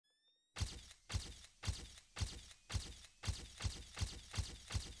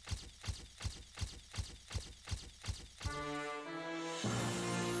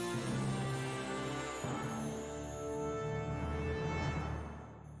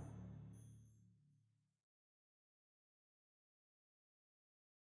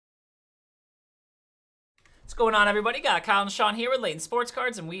What's going on, everybody? Got Kyle and Sean here with Layton Sports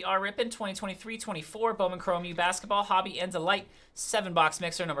Cards, and we are ripping 2023-24 Bowman Chrome U Basketball Hobby and Delight 7-box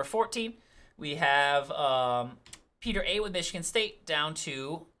mixer number 14. We have Peter A. with Michigan State down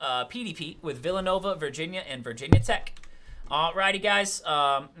to PDP with Villanova, Virginia, and Virginia Tech. Alrighty, guys.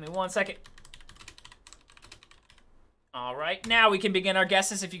 Give me 1 second. All right, now we can begin our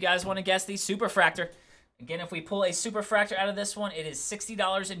guesses if you guys want to guess the Superfractor. Again, if we pull a Superfractor out of this one, it is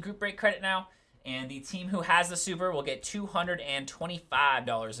 $60 in group break credit now. And the team who has the Super will get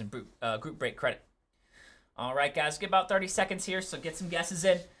 $225 in group break credit. All right, guys, get about 30 seconds here, so get some guesses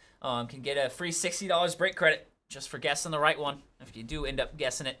in. Can get a free $60 break credit just for guessing the right one, if you do end up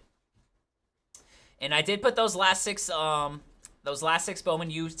guessing it. And I did put those last six Bowman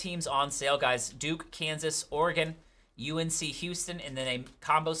U teams on sale, guys. Duke, Kansas, Oregon, UNC, Houston, and then a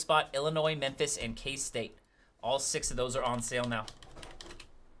combo spot, Illinois, Memphis, and K-State. All 6 of those are on sale now.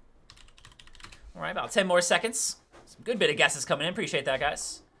 All right, about 10 more seconds. Some good bit of guesses coming in. Appreciate that,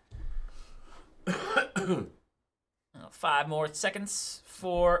 guys. 5 more seconds.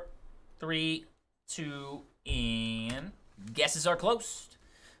 4, 3, 2, and guesses are closed.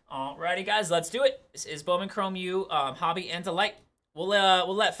 Alrighty, guys, let's do it. This is Bowman Chrome U Hobby and Delight. We'll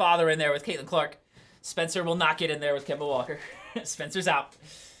let Father in there with Caitlin Clark. Spencer will not get in there with Kemba Walker. Spencer's out.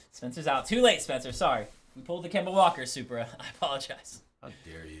 Spencer's out. Too late, Spencer. Sorry. We pulled the Kemba Walker Supra. I apologize. How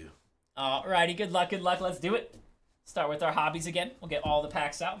dare you? Alrighty, good luck, good luck. Let's do it. Start with our hobbies again. We'll get all the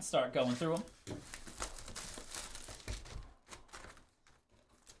packs out and start going through them.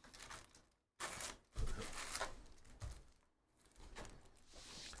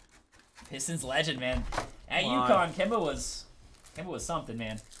 Pistons legend, man. At UConn, Kemba was something,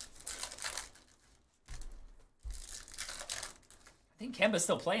 man. I think Kemba's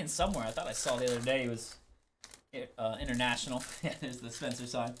still playing somewhere. I thought I saw the other day he was international. There's the Spencer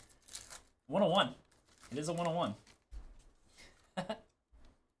sign. 101. It is a 101.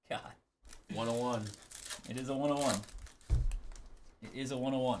 God. 101. It is a 101. It is a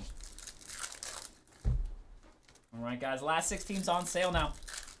 101. All right, guys. Last 6 teams on sale now.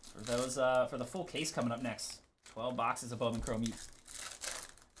 For those, for the full case coming up next. 12 boxes of Bowman Chrome U.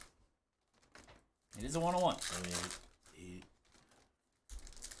 It is a 101. I mean, he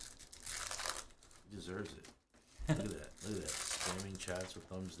deserves it. Look at that. Look at that. Spamming chats with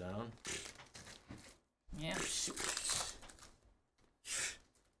thumbs down. Yeah.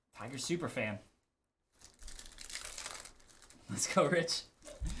 Tiger super fan. Let's go, Rich.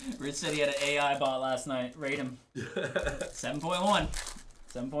 Rich said he had an AI bot last night. Rate him. 7.1.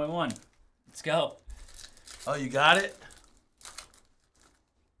 7.1. Let's go. Oh, you got it?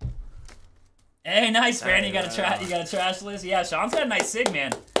 Hey, nice, man. You got a trash list. Yeah, Sean's got a nice sig,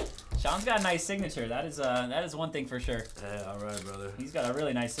 man. Sean's got a nice signature. That is one thing for sure. Hey, all right, brother. He's got a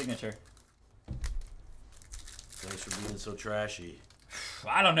really nice signature. Thanks for being so trashy.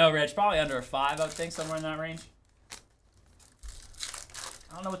 I don't know, Rich. Probably under a 5, I would think, somewhere in that range.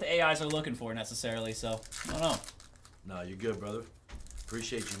 I don't know what the AIs are looking for necessarily, so I don't know. No, you're good, brother.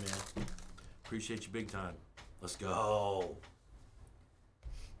 Appreciate you, man. Appreciate you big time. Let's go.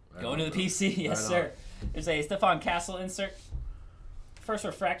 Right Going to the PC, yes, sir. There's a Stephon Castle insert. First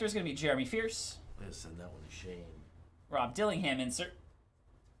refractor is going to be Jeremy Fierce. I'm going to send that one to Shane. Rob Dillingham insert.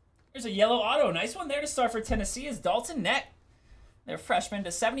 There's a yellow auto. Nice one there to start for Tennessee is Dalton Neck. They're freshman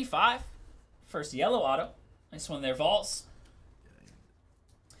to 75. First yellow auto. Nice one there, Vols.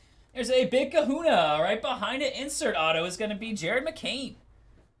 There's a big kahuna. Right behind it, insert auto is going to be Jared McCain.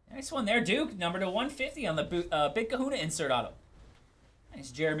 Nice one there, Duke. Number to 150 on the big kahuna insert auto. Nice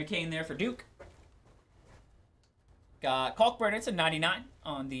Jared McCain there for Duke. Got Kalkbrenner to 99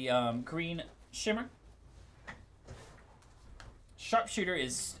 on the green shimmer. Sharpshooter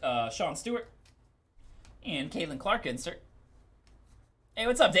is Sean Stewart. And Caitlin Clark insert. Hey,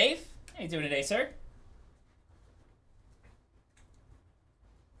 what's up, Dave? How you doing today, sir?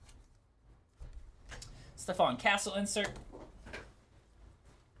 Stephon Castle insert.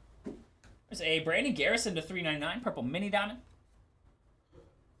 There's a Brandon Garrison to 399, purple mini diamond.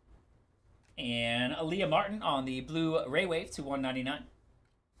 And Aaliyah Martin on the blue Ray Wave to 199.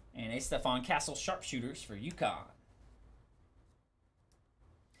 And a Stephon Castle Sharpshooters for UConn.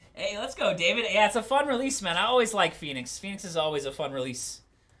 Hey, let's go, David. Yeah, it's a fun release, man. I always like Phoenix. Phoenix is always a fun release.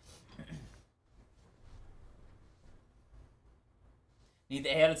 Need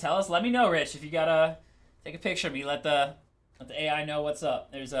the AI to tell us? Let me know, Rich. If you gotta take a picture of me, let the AI know what's up.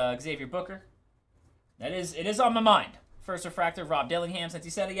 There's Xavier Booker. It is on my mind. First refractor, Rob Dillingham, since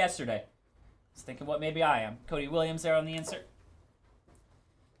he said it yesterday. I was thinking what maybe I am. Cody Williams there on the insert.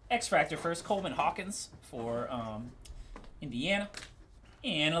 X-Fractor first, Coleman Hawkins for Indiana.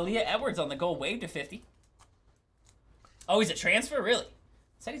 And Aaliyah Edwards on the gold wave to 50. Oh, he's a transfer? Really? It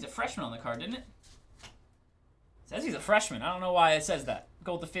said he's a freshman on the card, didn't it? It says he's a freshman. I don't know why it says that.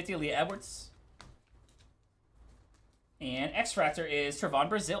 Gold to 50, Leah Edwards. And X-Fractor is Trevon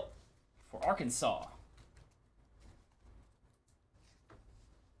Brazil for Arkansas.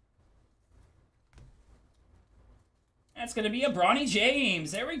 That's going to be a Bronny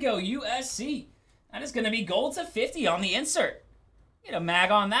James. There we go, USC. That is going to be gold to 50 on the insert. Get a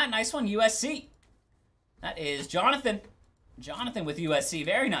mag on that. Nice one, USC. That is Jonathan. Jonathan with USC.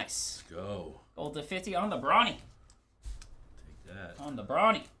 Very nice. Let's go. Gold to 50 on the Bronny. Take that. On the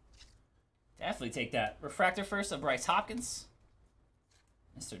Bronny. Definitely take that. Refractor first of Bryce Hopkins.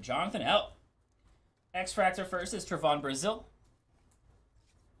 Mr. Jonathan L. X-Fractor first is Trevon Brazil.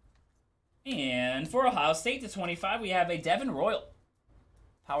 And for Ohio State to 25, we have a Devin Royal.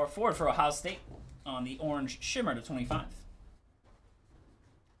 Power forward for Ohio State on the orange shimmer to 25.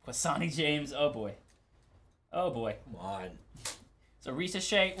 Quasani James. Oh, boy. Oh, boy. Come on. So,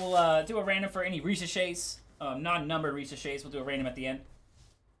 Ricochet. We'll do a random for any Ricochets. Non-numbered Ricochets. We'll do a random at the end.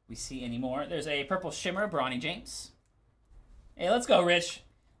 We see any more. There's a purple shimmer, Bronny James. Hey, let's go, Rich.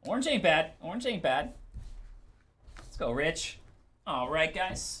 Orange ain't bad. Orange ain't bad. Let's go, Rich. All right,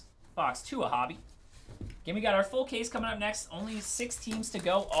 guys. Box 2 a hobby. Again, we got our full case coming up next. Only 6 teams to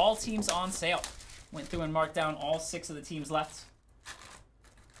go. All teams on sale. Went through and marked down all 6 of the teams left.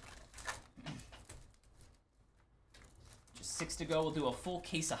 Just 6 to go. We'll do a full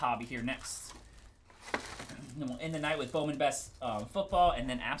case of hobby here next. Then we'll end the night with Bowman Best Football and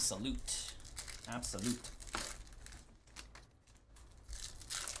then Absolute. Absolute.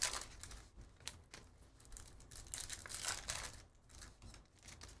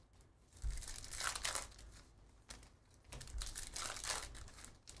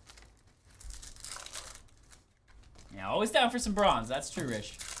 Yeah, always down for some bronze. That's true,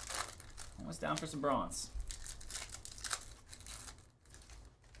 Rich. Always down for some bronze.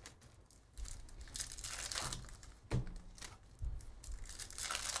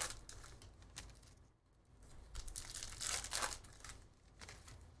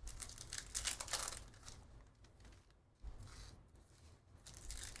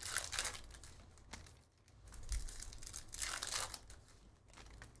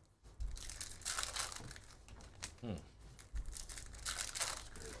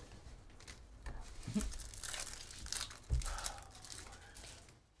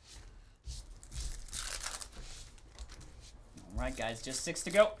 Alright, guys, just 6 to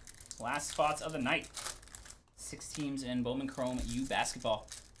go. Last spots of the night. 6 teams in Bowman Chrome U basketball.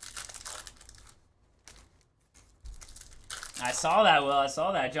 I saw that, Will. I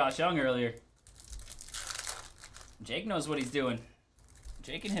saw that Josh Young earlier. Jake knows what he's doing.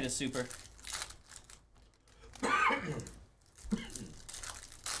 Jake can hit a super.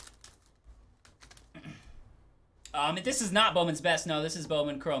 This is not Bowman's Best. No, this is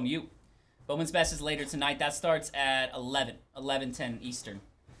Bowman Chrome U. Bowman's Best is later tonight. That starts at 11:10 Eastern.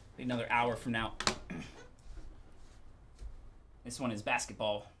 Another hour from now. This one is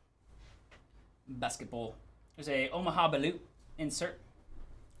basketball. Basketball. There's a Omaha Baloo insert.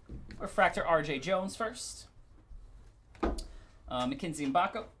 Refractor RJ Jones first. Mackenzie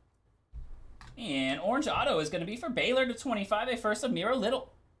Mbako. And orange auto is going to be for Baylor to 25. A first of Miro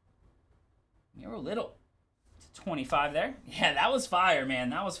Little. Miro Little to 25 there. Yeah, that was fire, man.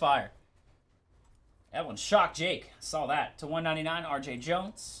 That was fire. That one shocked Jake. Saw that. To 199, RJ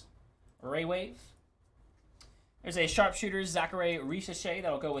Jones. Ray Wave. There's a sharpshooter, Zachary Ricochet.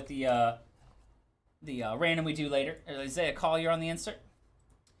 That'll go with the random we do later. There's Isaiah Collier on the insert.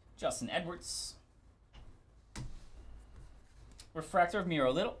 Justin Edwards. Refractor of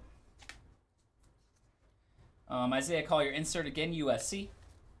Miro Little. Isaiah Collier insert again, USC.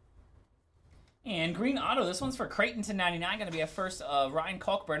 And green auto. This one's for Creighton to 99. Going to be a first Ryan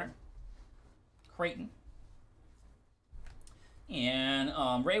Kalkbrenner. Creighton.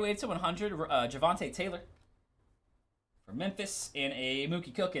 And Ray Wave to 100, Javante Taylor for Memphis, and a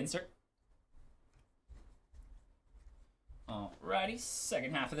Mookie Cook insert. Alrighty,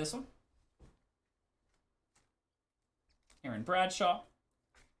 second half of this one. Aaron Bradshaw,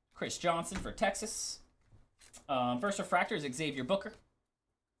 Chris Johnson for Texas. First refractor is Xavier Booker.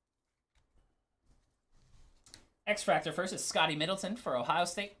 X-Fractor first is Scotty Middleton for Ohio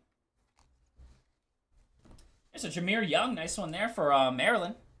State. There's a Jameer Young. Nice one there for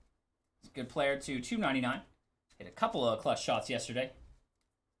Maryland. Good player to 299. Hit a couple of clutch shots yesterday.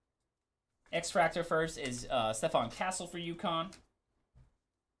 X-Fractor first is Stephon Castle for UConn.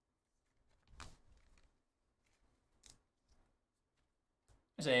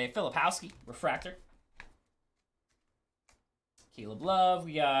 There's a Filipowski refractor. Caleb Love.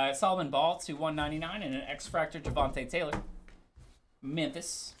 We got Solomon Ball to 199 and an X-Fractor Javante Taylor.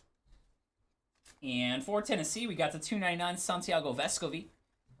 Memphis. And for Tennessee, we got the 299 Santiago Vescovi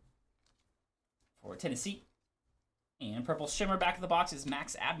for Tennessee. And purple shimmer back of the box is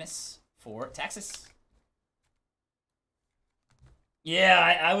Max Abmas for Texas.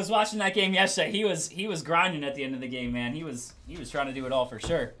 Yeah, I was watching that game yesterday. He was grinding at the end of the game, man. He was trying to do it all for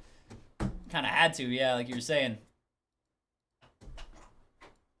sure. Kind of had to, yeah, like you were saying.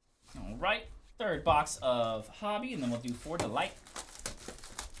 All right, third box of Hobby, and then we'll do 4 Delight.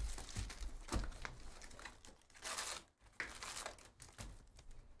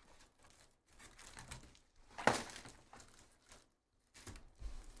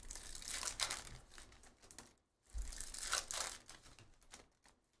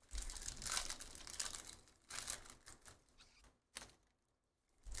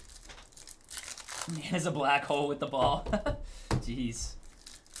 Man is a black hole with the ball. Jeez.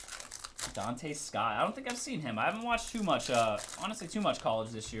 Dante Scott. I don't think I've seen him. I haven't watched too much, honestly, too much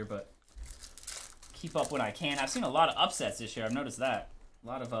college this year, but keep up when I can. I've seen a lot of upsets this year. I've noticed that. A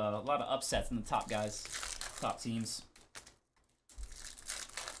lot of upsets in the top guys, top teams.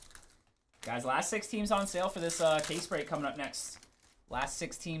 Guys, last 6 teams on sale for this case break coming up next. Last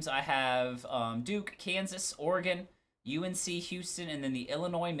 6 teams I have Duke, Kansas, Oregon, UNC, Houston, and then the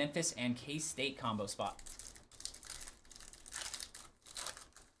Illinois, Memphis, and K-State combo spot.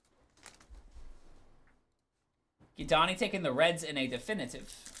 Gidani taking the Reds in a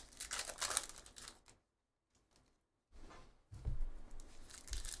definitive.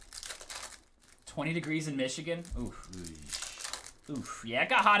 $20 degrees in Michigan. Oof. Oof. Yeah, it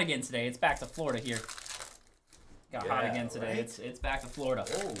got hot again today. It's back to Florida here. Got hot again today. Right? It's back to Florida.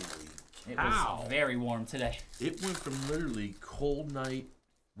 Holy It cow. was very warm today. It went from literally cold night,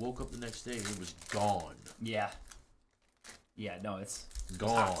 woke up the next day, and it was gone. Yeah. Yeah, no, it's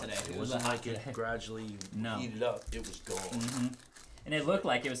Gone. hot today. It wasn't like it gradually heated up. It was gone. Mm-hmm. And it looked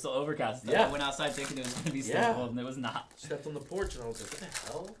like it was still overcast. Yeah. I went outside thinking it was going to be still cold, and it was not. Stepped on the porch, and I was like, what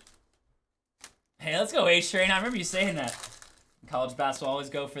the hell? Hey, let's go H-Train. I remember you saying that. In college basketball, always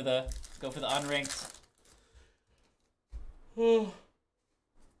go for the unranked. Alright,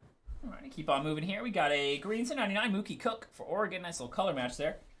 keep on moving here. We got a green to 99 Mookie Cook for Oregon. Nice little color match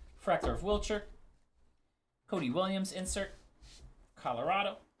there. Fractor of Wiltshire. Cody Williams insert.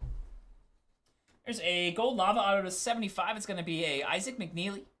 Colorado. There's a gold lava auto to 75. It's going to be a Isaac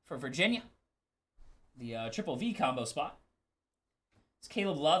McNeely for Virginia. The triple V combo spot. It's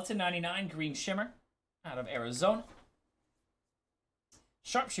Caleb Love to 99 green shimmer out of Arizona.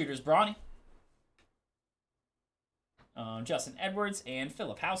 Sharpshooters Brawny. Justin Edwards and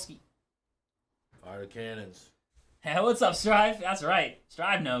Filipowski. Fire the cannons. Hey, what's up, Strive? That's right.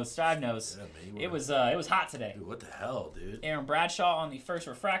 Strive knows. Strive knows. Yeah, man, It was hot today. Dude, what the hell, dude? Aaron Bradshaw on the first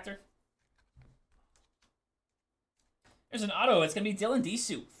refractor. There's an auto. It's going to be Dylan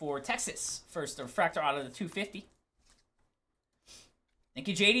Desu for Texas. First refractor out of the 250. Thank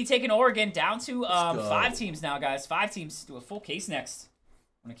you, JD. Taking Oregon down to 5 teams now, guys. 5 teams. Do a full case next.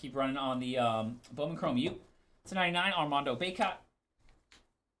 I'm going to keep running on the Bowman Chrome U. To 99, Armando Baycott.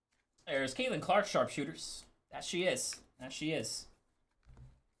 There's Caitlin Clark, sharpshooters. That she is. That she is.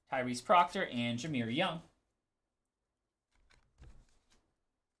 Tyrese Proctor and Jameer Young.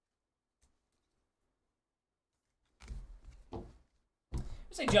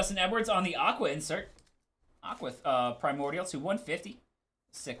 There's a Justin Edwards on the Aqua insert. Aqua Primordial to 150.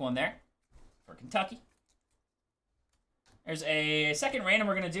 Sick one there for Kentucky. There's a second random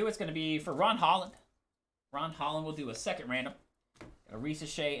we're going to do. It's going to be for Ron Holland. Ron Holland will do a second random. Got a Risa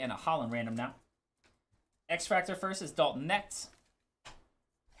Shea and a Holland random now. X-Factor first is Dalton Necht.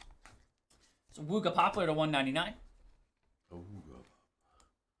 So Wooga Poplar to 199. Ooh,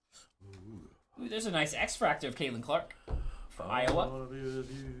 there's a nice X-Factor of Caitlin Clark for Iowa.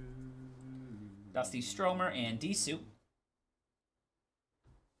 Dusty Stromer and Desu.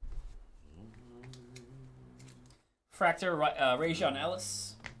 Fractor, Rajon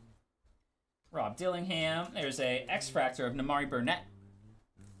Ellis. Rob Dillingham. There's a X-Fractor of Namari Burnett.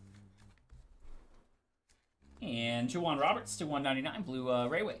 And Juwan Roberts to 199. Blue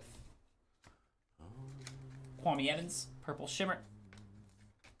Ray Wave. Kwame Evans. Purple Shimmer.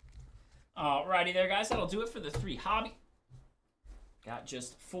 Alrighty there, guys. That'll do it for the 3 hobby. Got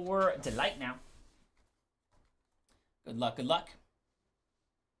just 4 delight now. Good luck, good luck.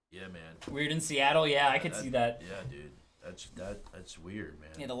 Yeah, man. Weird in Seattle. Yeah, I could see that. Yeah, dude. That's weird,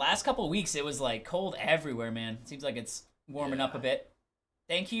 man. Yeah, the last couple of weeks, it was like cold everywhere, man. Seems like it's warming up a bit.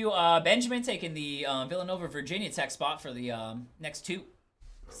 Thank you, Benjamin, taking the Villanova, Virginia Tech spot for the next 2.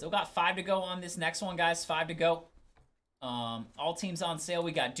 Still got 5 to go on this next one, guys. 5 to go. All teams on sale.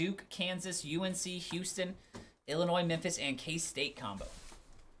 We got Duke, Kansas, UNC, Houston, Illinois, Memphis, and K-State combo.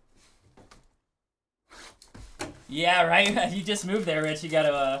 Yeah, right? You just moved there, Rich. You got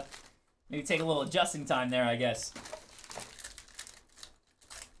to maybe take a little adjusting time there, I guess.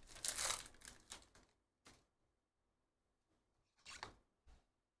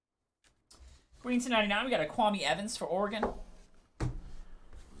 Green to 99, we got a Kwame Evans for Oregon.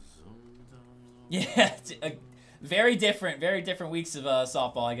 Yeah, very different weeks of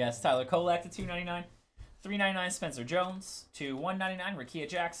softball, I guess. Tyler Kolak to 299. 399 Spencer Jones to 199 Rakia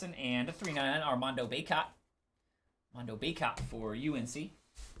Jackson, and a 399 Armando Bacot. Armando Bacot for UNC. We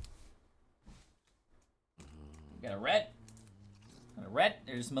got a red.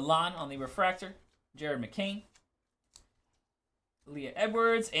 There's Milan on the refractor. Jared McCain. Leah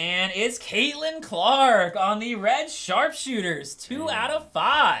Edwards, and it's Caitlin Clark on the red sharpshooters. 2 out of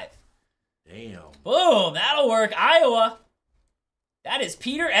 5. Damn. Boom, that'll work. Iowa. That is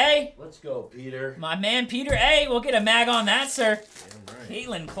Peter A. Let's go, Peter. My man, Peter A. We'll get a mag on that, sir. Damn right.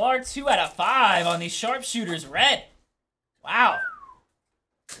 Caitlin Clark, 2 out of 5 on these sharpshooters red. Wow.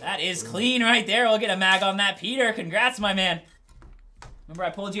 That is clean right there. We'll get a mag on that, Peter. Congrats, my man. Remember, I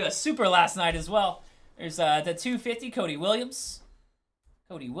pulled you a super last night as well. There's the 250, Cody Williams.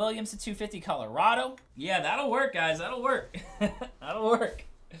 Cody Williams, the 250, Colorado. Yeah, that'll work, guys. That'll work. That'll work.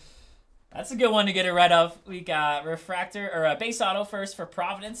 That's a good one to get rid of. We got refractor or a base auto first for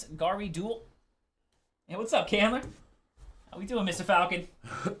Providence, Gary Duel. Hey, what's up, Candler? How we doing, Mr. Falcon?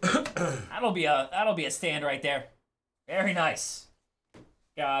 that'll be a stand right there. Very nice.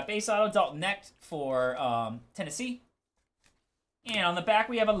 Got base auto Dalton Knecht for Tennessee. And on the back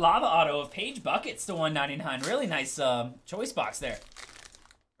we have a lava auto of Paige Buckets to 199. Really nice choice box there.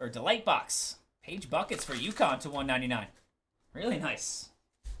 Or delight box. Paige Buckets for UConn to 199. Really nice.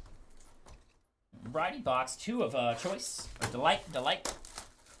 Variety box 2 of choice. Or delight.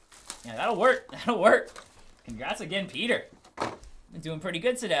 Yeah, that'll work. That'll work. Congrats again, Peter. Been doing pretty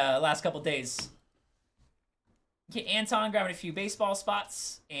good today last couple days. Okay, Anton grabbing a few baseball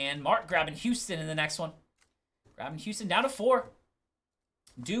spots. And Mark grabbing Houston in the next one. Grabbing Houston down to 4.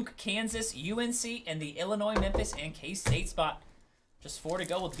 Duke, Kansas, UNC, and the Illinois, Memphis, and K-State spot. Just 4 to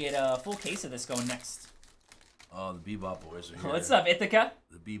go. We'll get a full case of this going next. Oh, the Bebop boys are here. What's up, Ithaca?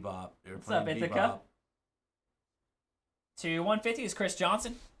 The Bebop. What's up, Ithaca? To 150 is Chris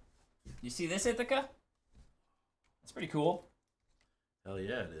Johnson. You see this, Ithaca? That's pretty cool. Hell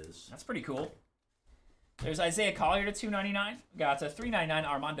yeah, it is. That's pretty cool. There's Isaiah Collier to 299. Got a 399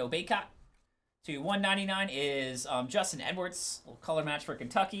 Armando Bacot. To 199 is Justin Edwards. A little color match for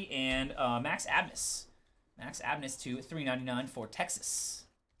Kentucky. And Max Abness. Max Abness to 399 for Texas.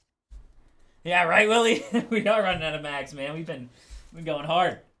 Yeah, right, Willie? We are running out of mags, man. We've been going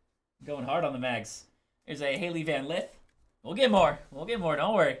hard. Going hard on the mags. There's a Haley Van Lith. We'll get more.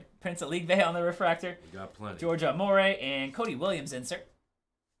 Don't worry. Prince of League Bay on the refractor. We got plenty. Georgia Morey and Cody Williams insert.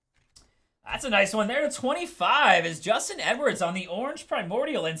 That's a nice one there to 25 is Justin Edwards on the orange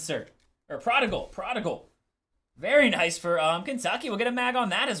primordial insert. Or prodigal. Very nice for Kentucky. We'll get a mag on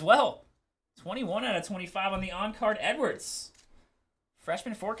that as well. 21 out of 25 on the on-card Edwards.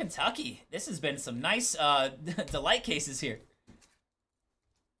 Freshman for Kentucky. This has been some nice delight cases here.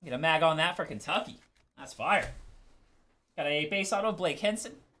 Get a mag on that for Kentucky. That's fire. Got a base auto, Blake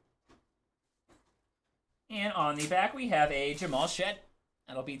Henson. And on the back, we have a Jamal Shed.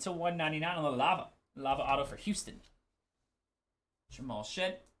 That'll be to 199 on the Lava. Lava auto for Houston. Jamal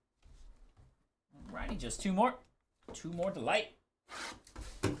Shed. Alrighty, just 2 more. 2 more delight.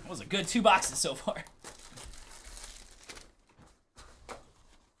 That was a good 2 boxes so far.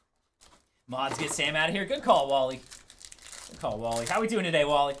 Mods get Sam out of here. Good call, Wally. Good call, Wally. How we doing today,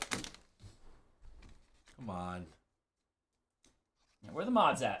 Wally? Come on. Yeah, where are the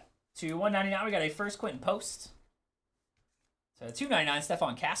mods at? To 199, we got a first Quentin Post. So 299,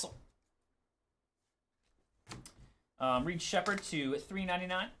 Stephon Castle. Reed Shepard to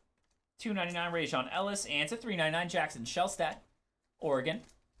 399. 299, Rajon Ellis. And to 399, Jackson Shellstad, Oregon.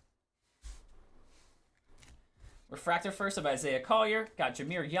 Refractor first of Isaiah Collier. Got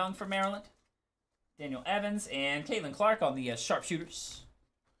Jameer Young for Maryland. Daniel Evans and Caitlin Clark on the sharpshooters.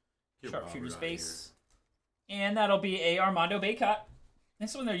 Sharpshooters base. And that'll be a Armando Bacot.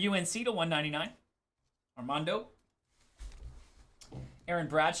 Next one, they're UNC to 199. Armando. Aaron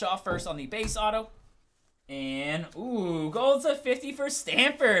Bradshaw first on the base auto. And, ooh, gold to 50 for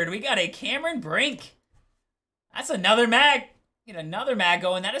Stanford. We got a Cameron Brink. That's another mag. Get another mag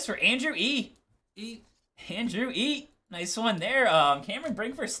going. That is for Andrew E. Andrew E. Nice one there. Cameron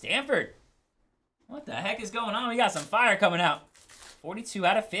Brink for Stanford. What the heck is going on? We got some fire coming out. 42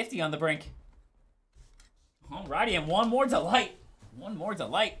 out of 50 on the Brink. Alrighty, and one more delight. One more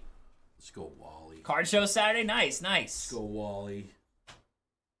delight. Let's go, Wally. Card show Saturday. Nice, nice. Let's go, Wally.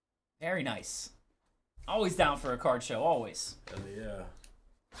 Very nice. Always down for a card show, always. Hell yeah.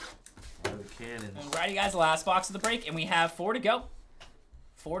 Fire the cannons. Alrighty, guys, last box of the break, and we have 4 to go.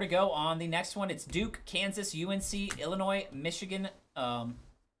 4 to go on the next one. It's Duke, Kansas, UNC, Illinois, Michigan,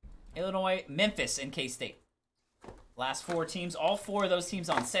 Illinois, Memphis, and K-State. Last 4 teams. All 4 of those teams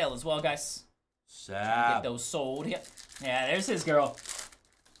on sale as well, guys. Sab. Get those sold. Yeah, there's his girl.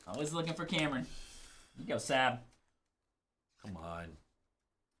 Always looking for Cameron. You go, Sab. Come on.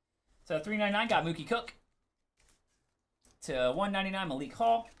 So 399 got Mookie Cook. To 199 Malik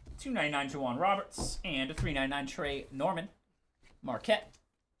Hall. 299 Juwan Roberts. And a 399 Trey Norman. Marquette.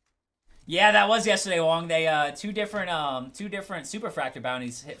 Yeah, that was yesterday, Wong. They two different Superfractor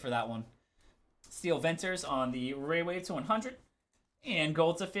bounties hit for that one. Steel Venters on the Ray Wave to 100. And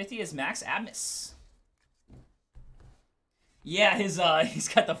gold to 50 is Max Abmas. Yeah, his he's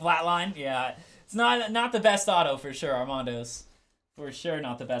got the flat line. Yeah, it's not the best auto for sure, Armando's. For sure,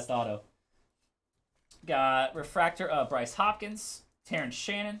 not the best auto. Got Refractor of Bryce Hopkins, Terrence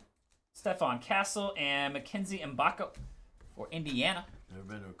Shannon, Stephon Castle, and Mackenzie Mbako for Indiana. Never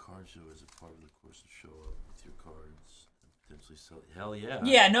been to a card show as a part of the course to show up with your cards and potentially sell. Hell yeah.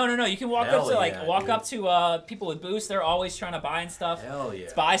 Yeah, no. You can walk Hell up to dude. people with booths. They're always trying to buy and stuff. Hell yeah.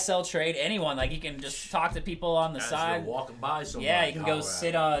 It's buy, sell, trade. Anyone. Like you can just talk to people on the Guys, side. they're walking by somewhere. Yeah, you can go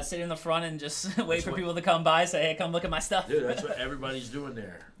sit in the front and just wait for people to come by. Say, hey, come look at my stuff. Dude, that's what everybody's doing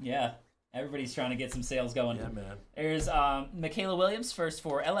there. Yeah, everybody's trying to get some sales going. Yeah, man. There's Michaela Williams first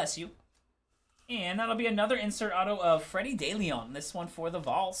for LSU. And that'll be another insert auto of Freddie DeLeon. This one for the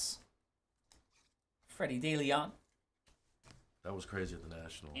Vols. Freddie DeLeon. That was crazy at the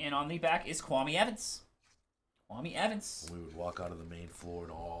National. And on the back is Kwame Evans. Kwame Evans. We would walk out of the main floor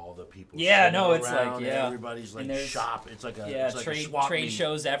and all the people. Yeah, no, it's like, yeah. Everybody's like shop. It's like a trade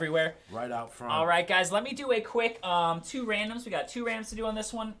shows everywhere. Right out front. All right, guys, let me do a quick 2 randoms. We got 2 randoms to do on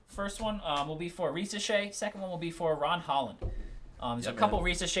this one. First one will be for Risa Shea. Second one will be for Ron Holland. There's a couple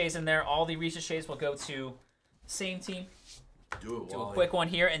Risa Sheas in there. All the Risa Sheas will go to the same team. Do a quick one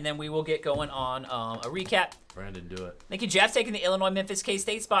here, and then we will get going on a recap. Brandon, do it. Thank you, Jeff, taking the Illinois, Memphis,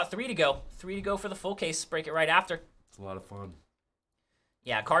 K-State spot. 3 to go. 3 to go for the full case. Break it right after. It's a lot of fun.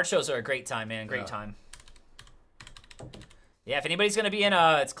 Yeah, card shows are a great time, man. Great time. Yeah, if anybody's going to be in,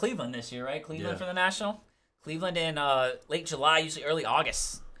 it's Cleveland this year, right? Cleveland for the National. Cleveland in late July, usually early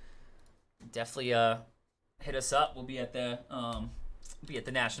August. Definitely hit us up. We'll be at the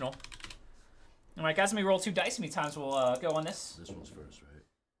National. All right, guys, let me roll 2 dice. How many times we'll go on this? This one's first, right?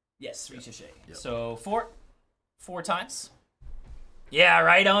 Yes, Ricochet. Yep. So 4 times. Yeah,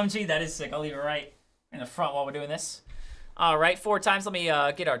 right, OMG. That is sick. I'll leave it right in the front while we're doing this. All right, 4 times. Let me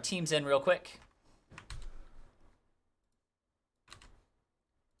get our teams in real quick.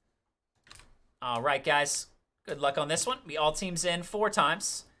 All right, guys. Good luck on this one. We all teams in 4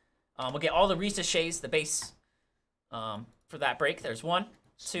 times. We'll get all the Ricochets, the base, for that break. There's 1,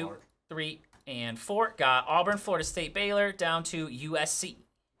 2, 3, and 4. Got Auburn, Florida State, Baylor, down to USC.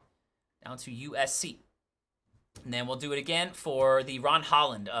 And then we'll do it again for the Ron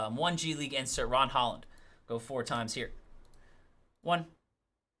Holland. 1 G League insert, Ron Holland. Go 4 times here. 1,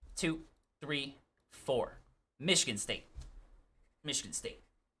 2, 3, 4. Michigan State.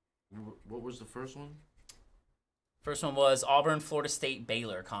 What was the first one? First one was Auburn, Florida State,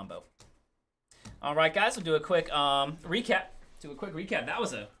 Baylor combo. All right, guys, we'll do a quick recap. That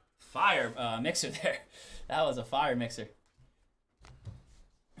was a fire mixer there. That was a fire mixer.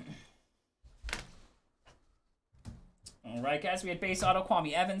 All right, guys, we had base auto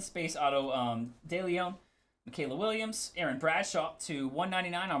Kwame Evans, base auto DeLeon, Michaela Williams, Aaron Bradshaw to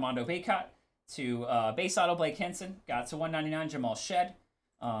 199 Armando Bacot, to base auto Blake Henson, got to 199 Jamal Shed,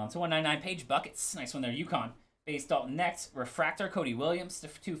 to 199 Paige Buckets, nice one there, UConn. Base Dalton Next, Refractor Cody Williams to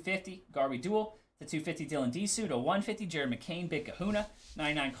 250, Garby Duel to 250 Dylan Disu to 150 Jared McCain, Big Kahuna,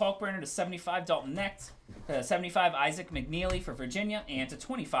 99 Kalkbrenner to 75 Dalton Next, to 75 Isaac McNeely for Virginia, and to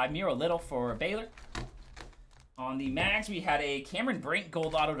 25 Miro Little for Baylor. On the mags, we had a Cameron Brink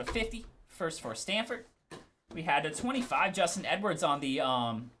gold auto to 50, first for Stanford. We had a 25 Justin Edwards on the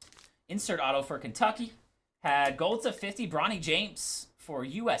insert auto for Kentucky. Had gold to 50 Bronny James for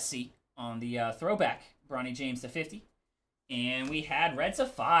USC on the throwback. Bronny James to 50. And we had red to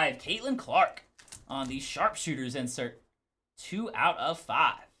 5 Caitlin Clark on the sharpshooters insert. 2 out of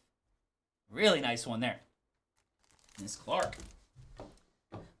 5. Really nice one there. Miss Clark.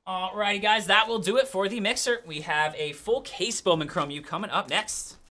 Alrighty, guys, that will do it for the mixer. We have a full case Bowman Chrome U coming up next.